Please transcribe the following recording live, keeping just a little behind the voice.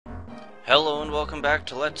Hello and welcome back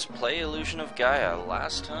to Let's Play Illusion of Gaia.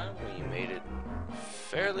 Last time we made it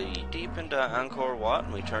fairly deep into Angkor Wat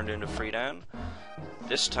and we turned into Friedan.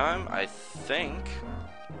 This time I think,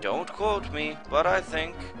 don't quote me, but I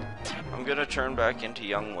think I'm gonna turn back into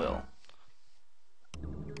young Will.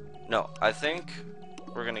 No, I think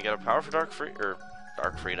we're gonna get a power for Dark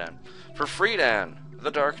Friedan. For Friedan,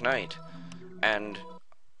 the Dark Knight. And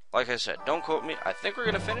like I said, don't quote me, I think we're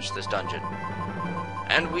gonna finish this dungeon.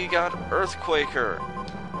 And we got Earthquaker.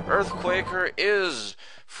 Earthquaker is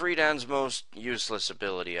Friedan's most useless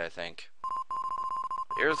ability, I think.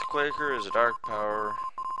 Earthquaker is a dark power.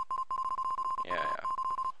 Yeah.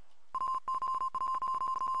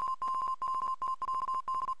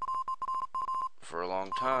 For a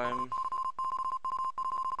long time.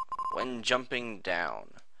 When jumping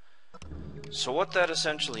down. So what that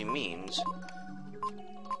essentially means...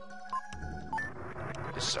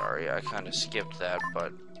 Sorry, I kind of skipped that,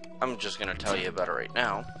 but I'm just going to tell you about it right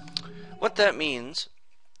now. What that means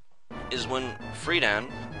is when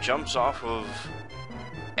Friedan jumps off of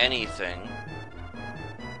anything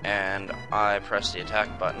and I press the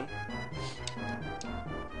attack button,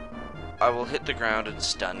 I will hit the ground and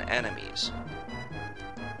stun enemies.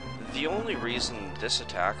 The only reason this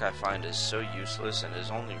attack I find is so useless and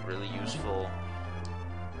is only really useful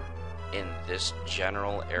in this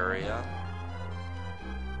general area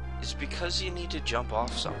is because you need to jump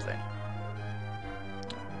off something.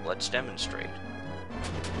 Let's demonstrate.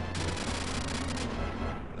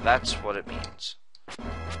 That's what it means.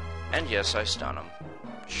 And yes, I stun him.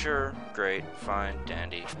 Sure, great, fine,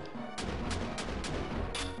 dandy.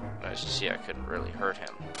 Nice to see I couldn't really hurt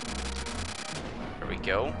him. There we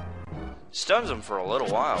go. Stuns him for a little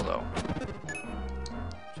while, though.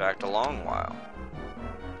 In fact, a long while.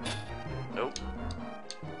 Nope.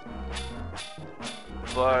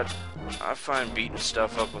 But I find beating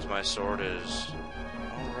stuff up with my sword is...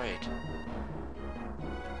 alright.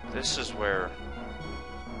 This is where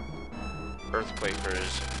Earthquaker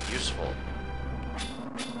is useful.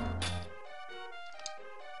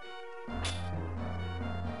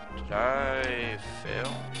 Did I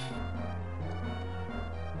fail?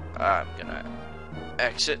 I'm gonna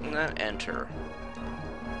exit and then enter.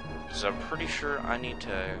 Because I'm pretty sure I need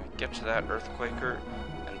to get to that Earthquaker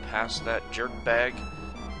and pass that jerk bag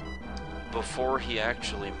before he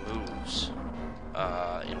actually moves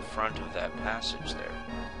in front of that passage there.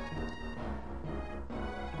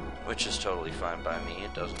 Which is totally fine by me,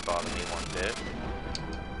 it doesn't bother me one bit.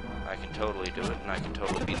 I can totally do it, and I can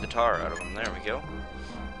totally beat the tar out of him. There we go.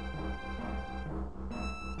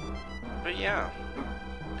 But yeah,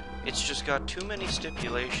 it's just got too many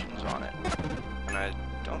stipulations on it. And I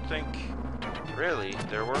don't think, really,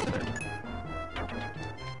 they're worth it.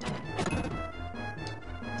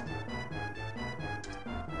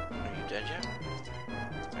 Dead yet?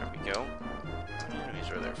 There we go. How many enemies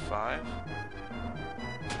are there? 5?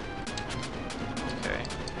 Okay.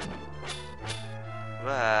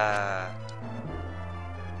 Ah.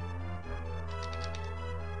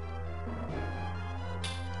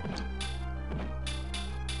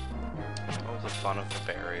 Oh, the fun of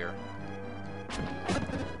the barrier.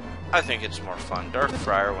 I think it's more fun. Dark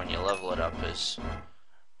Friar, when you level it up, is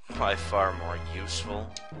by far more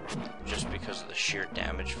useful, just because of the sheer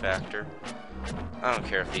damage factor. I don't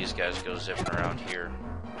care if these guys go zipping around here.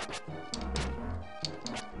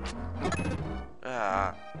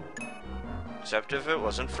 Except if it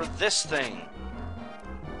wasn't for this thing.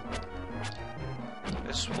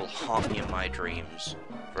 This will haunt me in my dreams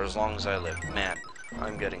for as long as I live. Man,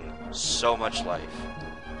 I'm getting so much life.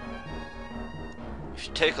 If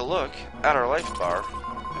you take a look at our life bar,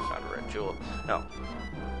 I found a red jewel. No.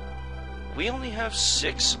 We only have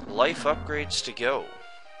 6 life upgrades to go.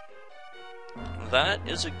 That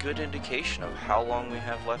is a good indication of how long we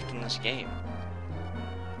have left in this game.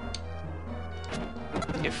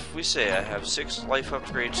 If we say I have 6 life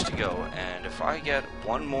upgrades to go, and if I get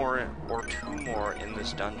 1 more or 2 more in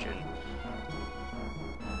this dungeon,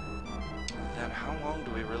 then how long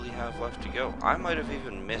do we really have left to go? I might have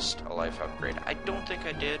even missed a life upgrade. I don't think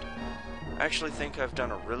I did. I actually think I've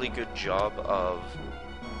done a really good job of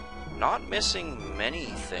not missing many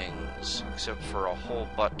things, except for a whole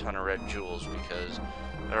butt ton of red jewels, because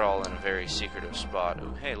they're all in a very secretive spot.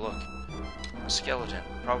 Ooh, hey, look. A skeleton.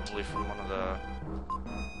 Probably from one of the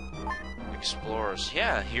explorers.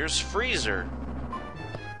 Yeah, here's Freezer.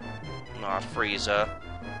 Not Frieza.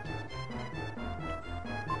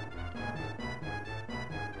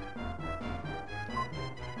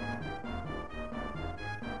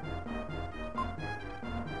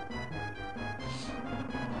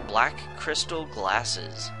 Black crystal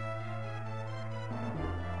glasses.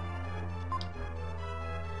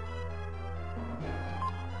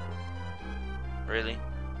 Really?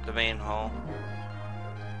 The main hall?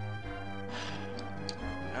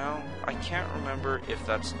 No, I can't remember if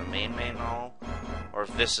that's the main hall, or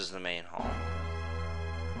if this is the main hall.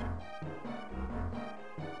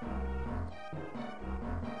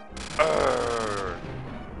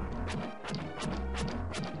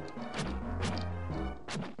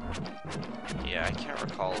 Yeah, I can't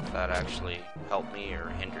recall if that actually helped me or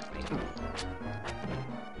hindered me.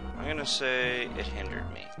 I'm gonna say it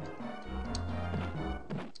hindered me.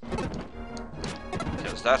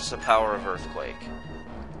 Because that's the power of Earthquake.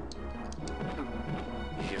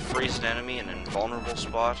 If you freeze an enemy in an invulnerable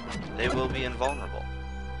spot, they will be invulnerable.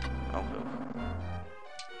 Oh,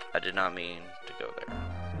 I did not mean to go there.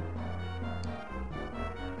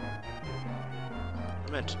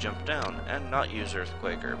 I meant to jump down and not use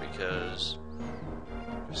Earthquaker because,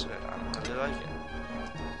 like I said, I don't really like it.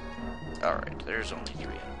 Alright, there's only 3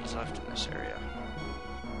 enemies left in this area.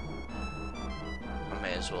 I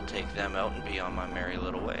may as well take them out and be on my merry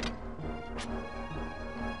little way.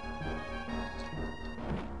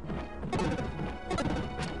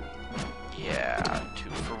 Yeah, 2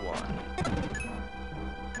 for 1.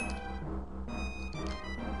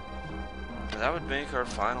 That would make our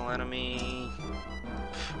final enemy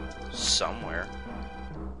somewhere.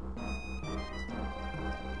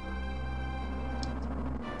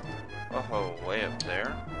 Oh, way up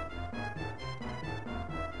there.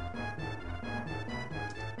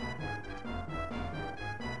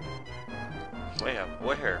 Way up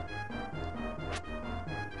where?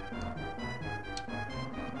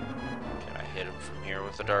 Can I hit him from here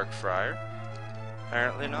with a Dark Friar?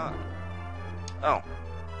 Apparently not. Oh.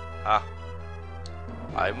 Ah.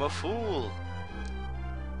 I'm a fool.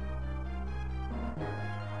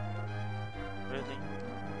 Really?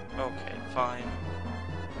 Okay, fine.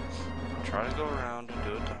 I'll try to go around and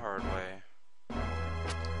do it the hard way.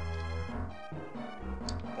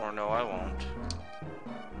 Or no, I won't.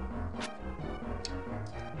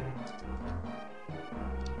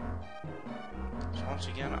 So once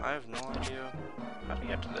again, I have no idea how to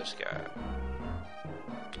get to this guy.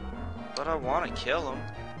 But I want to kill him.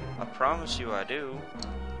 I promise you I do.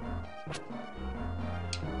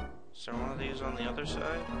 Is there one of these on the other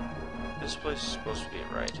side? This place is supposed to be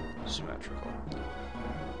right, symmetrical.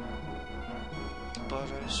 But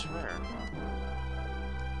I swear.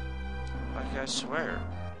 Like I swear.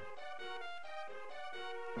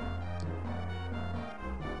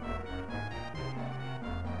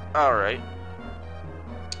 Alright.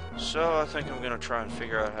 So I think I'm gonna try and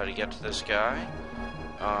figure out how to get to this guy.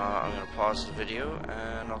 I'm gonna pause the video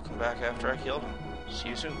and I'll come back after I killed him. See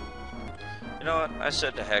you soon. You know what? I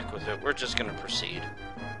said to heck with it. We're just gonna proceed.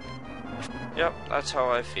 Yep, that's how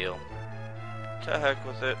I feel. To heck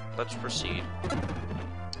with it. Let's proceed.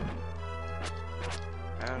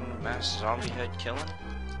 And mass zombie head killing.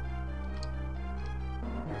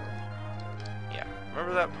 Yeah.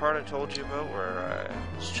 Remember that part I told you about where I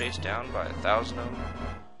was chased down by 1,000 of them?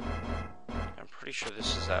 I'm pretty sure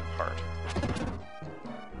this is that part.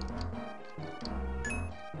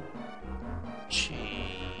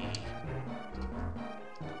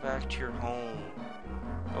 Back to your home.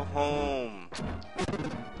 Go home.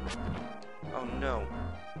 Oh no.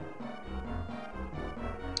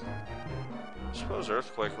 I suppose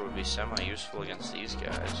Earthquaker would be semi-useful against these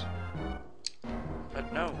guys.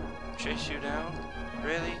 But no. Chase you down?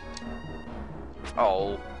 Really?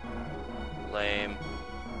 Oh. Lame.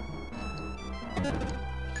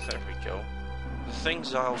 There we go. The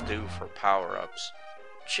things I'll do for power-ups.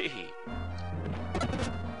 Gee.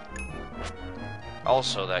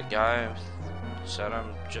 Also, that guy said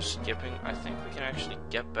I'm just skipping. I think we can actually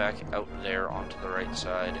get back out there onto the right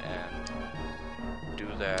side and do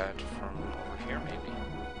that from over here, maybe.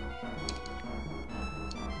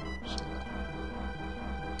 So,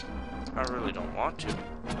 I really don't want to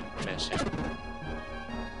miss him.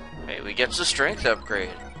 Hey, we get the strength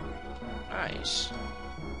upgrade. Nice.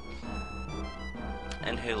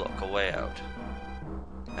 And hey, look, a way out.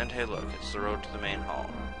 And hey, look, it's the road to the main hall.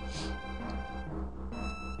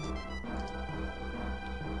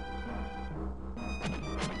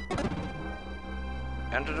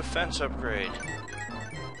 And a defense upgrade.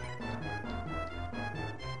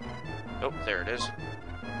 Oh, there it is.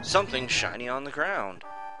 Something shiny on the ground.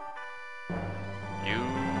 You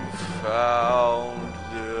found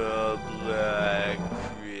the black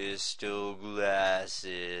crystal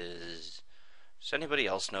glasses. Does anybody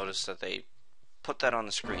else notice that they put that on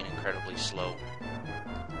the screen incredibly slow?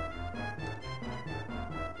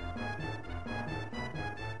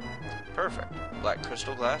 Perfect. Black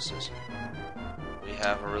crystal glasses. We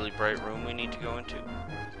have a really bright room we need to go into.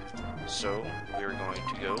 So, we're going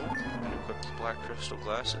to go and equip the black crystal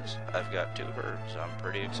glasses. I've got 2 herbs. I'm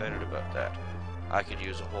pretty excited about that. I could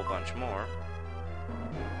use a whole bunch more.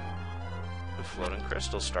 The floating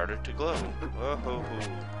crystal started to glow. Whoa-ho-ho.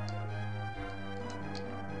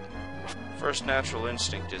 First natural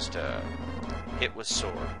instinct is to hit with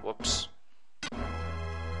sword. Whoops.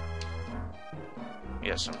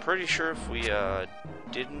 Yes, I'm pretty sure if we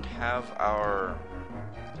didn't have our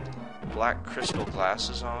black crystal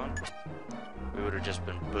glasses on, we would have just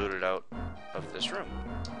been booted out of this room.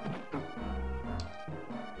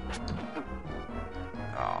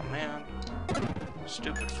 Oh man.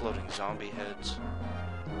 Stupid floating zombie heads.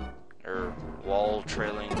 Or wall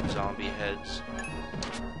trailing zombie heads.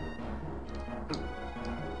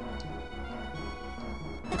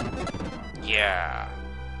 Yeah.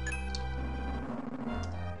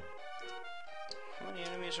 How many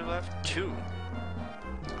enemies are left? 2.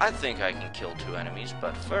 I think I can kill 2 enemies,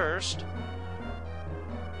 but first...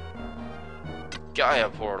 Gaia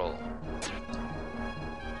portal.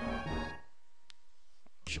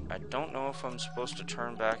 I don't know if I'm supposed to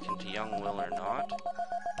turn back into young Will or not.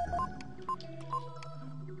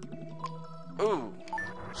 Ooh,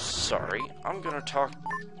 sorry. I'm gonna talk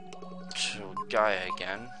to Gaia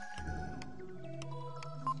again.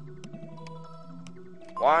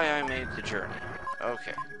 Why I made the journey.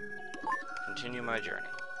 Okay. Continue my journey.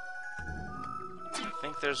 I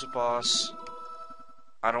think there's a boss.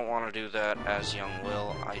 I don't want to do that as young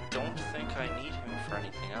Will. I don't think I need him for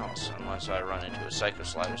anything else, unless I run into a Psycho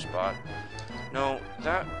Slider spot. No,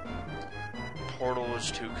 that portal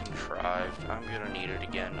was too contrived. I'm gonna need it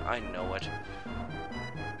again. I know it.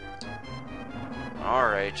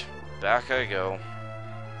 Alright, back I go.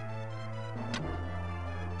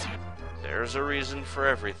 There's a reason for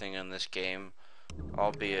everything in this game,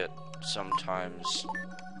 albeit sometimes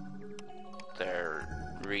their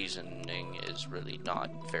reasoning is really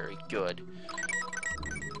not very good.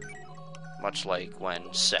 Much like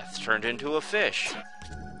when Seth turned into a fish.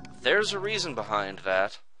 There's a reason behind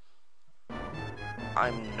that.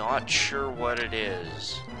 I'm not sure what it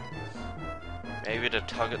is. Maybe to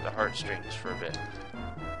tug at the heartstrings for a bit.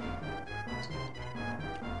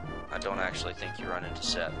 I don't actually think you run into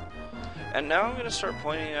Seth. And now I'm going to start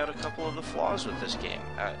pointing out a couple of the flaws with this game.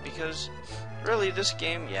 Because, really, this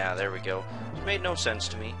game, yeah, there we go. It made no sense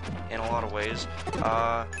to me, in a lot of ways.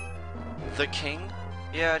 The King?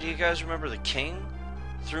 Yeah, do you guys remember the King?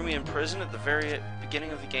 Threw me in prison at the very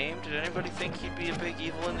beginning of the game. Did anybody think he'd be a big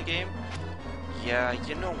evil in the game? Yeah,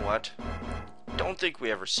 you know what? Don't think we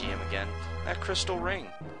ever see him again. That crystal ring.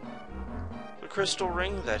 The crystal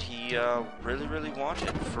ring that he really, really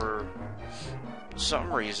wanted for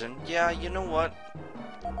some reason. Yeah, you know what?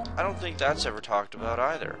 I don't think that's ever talked about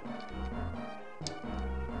either.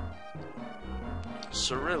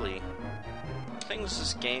 So really, things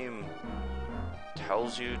this game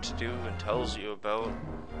tells you to do and tells you about,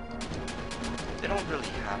 they don't really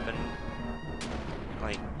happen.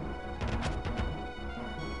 Like,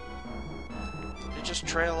 they just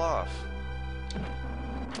trail off.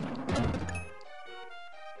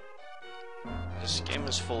 This game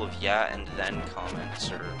is full of yeah and then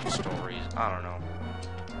comments or stories. I don't know.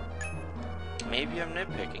 Maybe I'm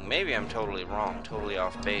nitpicking. Maybe I'm totally wrong, totally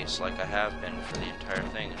off base like I have been for the entire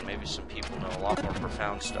thing, and maybe some people know a lot more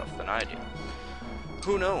profound stuff than I do.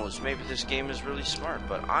 Who knows? Maybe this game is really smart,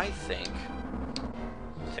 but I think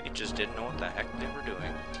they just didn't know what the heck they were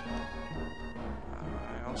doing.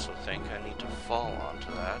 I also think I need to fall onto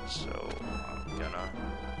that, so I'm gonna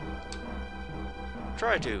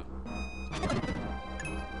try to.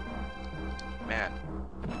 Man,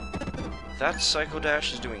 that Psycho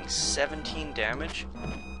Dash is doing 17 damage?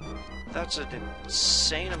 That's an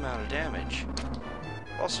insane amount of damage.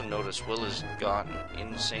 Also notice Will has gotten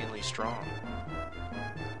insanely strong.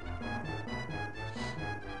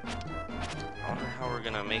 I wonder how we're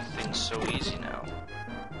gonna make things so easy now.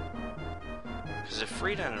 Because if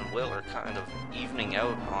Friedan and Will are kind of evening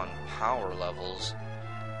out on power levels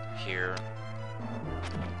here,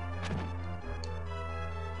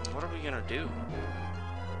 what are we gonna do?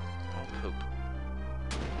 Oh, poop.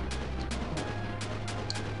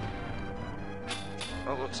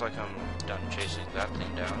 Well, looks like I'm done chasing that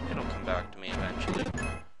thing down. It'll come back to me eventually.